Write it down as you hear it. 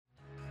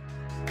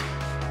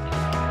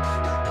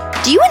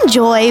Do you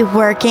enjoy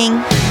working?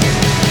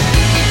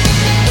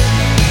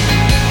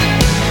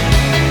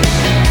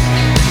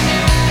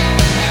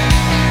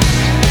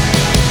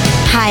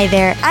 Hi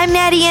there, I'm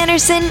Natty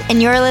Anderson,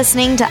 and you're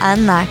listening to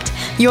Unlocked,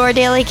 your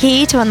daily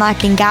key to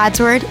unlocking God's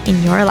Word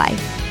in your life.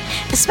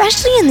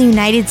 Especially in the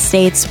United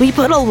States, we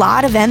put a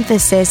lot of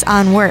emphasis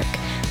on work.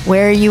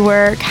 Where you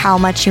work, how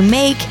much you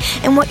make,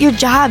 and what your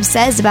job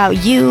says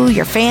about you,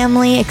 your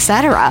family,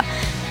 etc.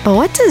 But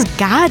what does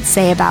God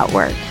say about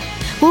work?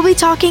 We'll be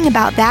talking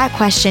about that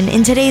question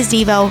in today's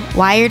Devo,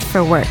 Wired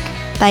for Work,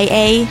 by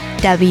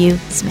A.W.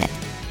 Smith.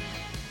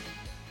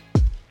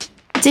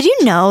 Did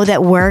you know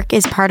that work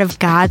is part of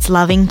God's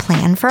loving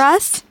plan for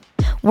us?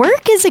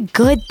 Work is a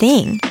good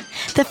thing.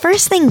 The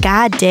first thing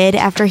God did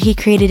after He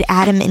created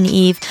Adam and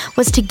Eve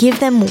was to give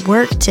them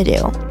work to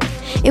do.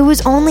 It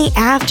was only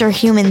after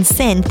humans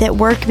sinned that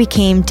work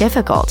became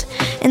difficult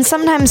and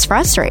sometimes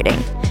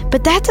frustrating.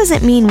 But that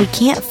doesn't mean we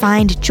can't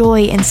find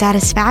joy and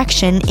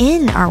satisfaction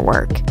in our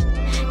work.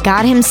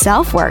 God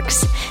Himself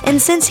works,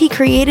 and since He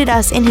created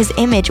us in His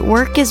image,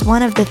 work is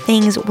one of the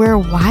things we're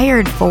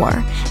wired for,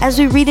 as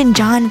we read in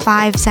John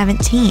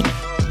 5:17.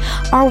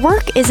 Our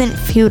work isn't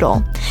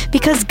futile,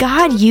 because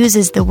God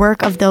uses the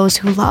work of those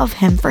who love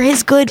Him for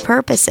His good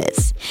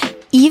purposes.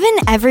 Even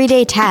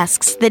everyday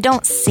tasks that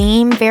don't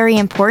seem very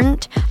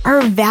important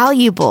are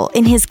valuable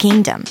in His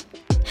kingdom.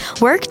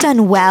 Work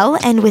done well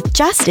and with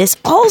justice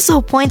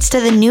also points to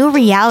the new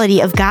reality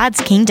of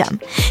God's kingdom,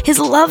 His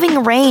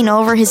loving reign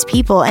over His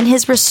people, and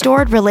His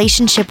restored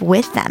relationship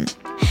with them.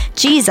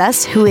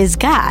 Jesus, who is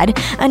God,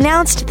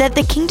 announced that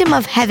the kingdom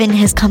of heaven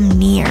has come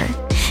near.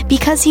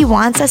 Because He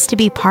wants us to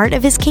be part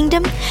of His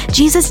kingdom,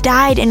 Jesus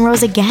died and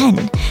rose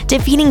again,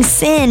 defeating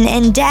sin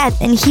and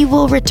death, and He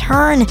will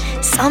return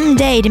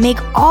someday to make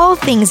all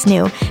things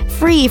new,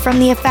 free from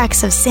the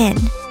effects of sin.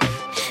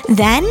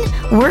 Then,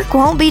 work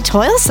won't be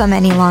toilsome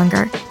any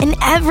longer, and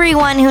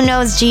everyone who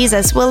knows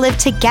Jesus will live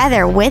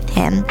together with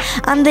Him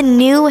on the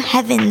new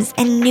heavens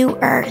and new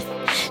earth,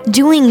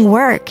 doing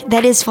work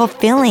that is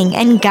fulfilling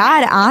and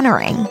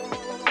God-honoring.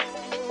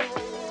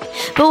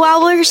 But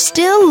while we're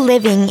still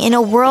living in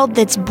a world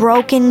that's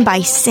broken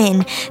by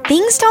sin,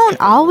 things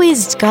don't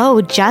always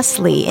go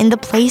justly in the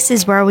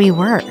places where we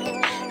work.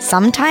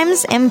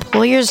 Sometimes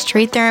employers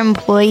treat their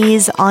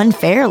employees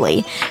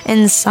unfairly,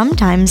 and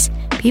sometimes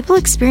people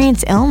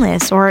experience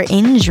illness or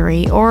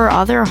injury or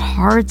other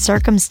hard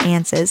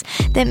circumstances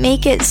that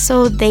make it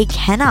so they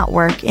cannot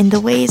work in the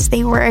ways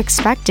they were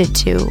expected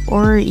to,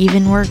 or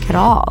even work at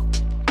all.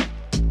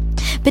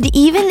 But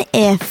even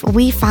if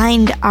we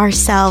find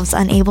ourselves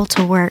unable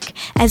to work,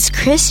 as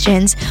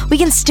Christians, we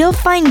can still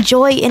find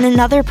joy in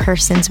another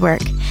person's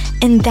work,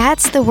 and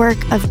that's the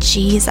work of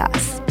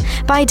Jesus.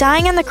 By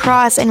dying on the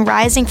cross and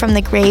rising from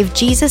the grave,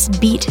 Jesus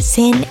beat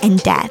sin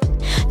and death.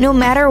 No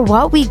matter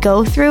what we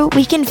go through,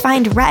 we can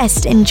find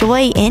rest and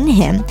joy in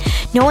Him,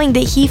 knowing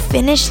that He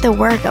finished the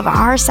work of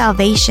our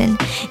salvation,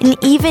 and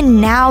even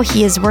now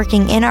He is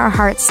working in our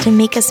hearts to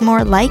make us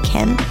more like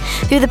Him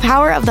through the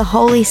power of the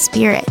Holy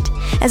Spirit.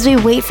 As we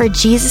wait for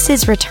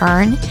Jesus'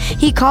 return,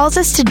 He calls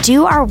us to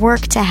do our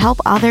work to help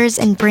others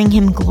and bring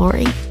Him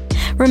glory,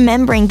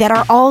 remembering that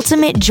our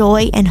ultimate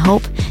joy and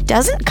hope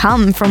doesn't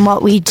come from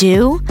what we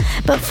do,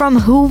 but from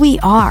who we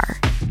are,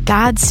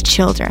 God's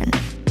children.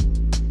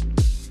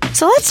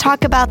 So let's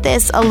talk about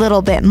this a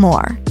little bit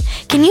more.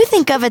 Can you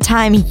think of a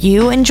time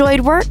you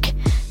enjoyed work?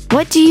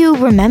 What do you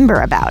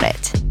remember about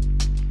it?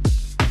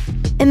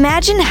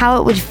 Imagine how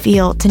it would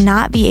feel to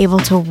not be able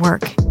to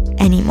work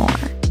anymore.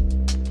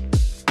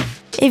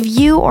 If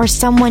you or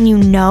someone you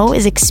know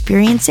is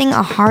experiencing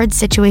a hard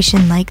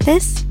situation like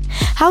this,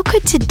 how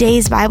could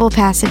today's Bible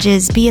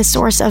passages be a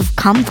source of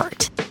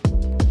comfort?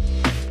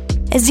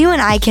 As you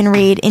and I can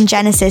read in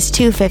Genesis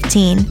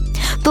 2:15,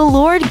 the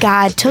Lord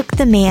God took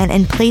the man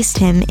and placed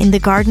him in the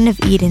Garden of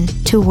Eden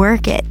to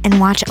work it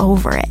and watch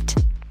over it.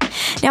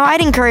 Now,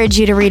 I'd encourage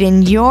you to read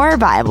in your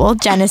Bible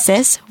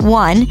Genesis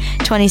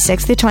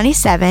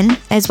 1:26-27,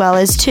 as well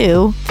as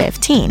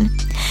 2:15,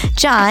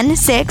 John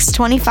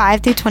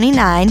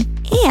 6:25-29,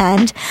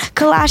 and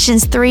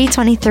Colossians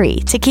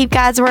 3:23 to keep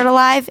God's Word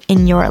alive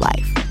in your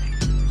life.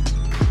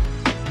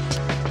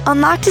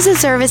 Unlocked is a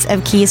service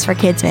of Keys for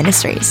Kids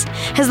Ministries.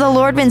 Has the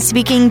Lord been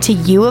speaking to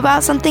you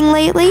about something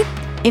lately?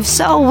 If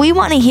so, we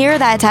want to hear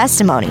that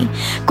testimony.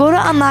 Go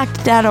to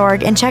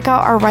unlocked.org and check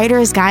out our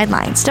writer's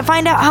guidelines to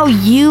find out how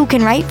you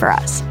can write for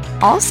us.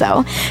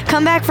 Also,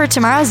 come back for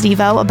tomorrow's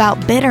Devo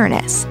about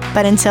bitterness.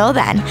 But until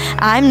then,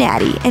 I'm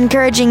Natty,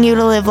 encouraging you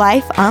to live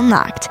life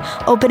unlocked,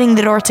 opening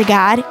the door to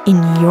God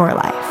in your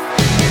life.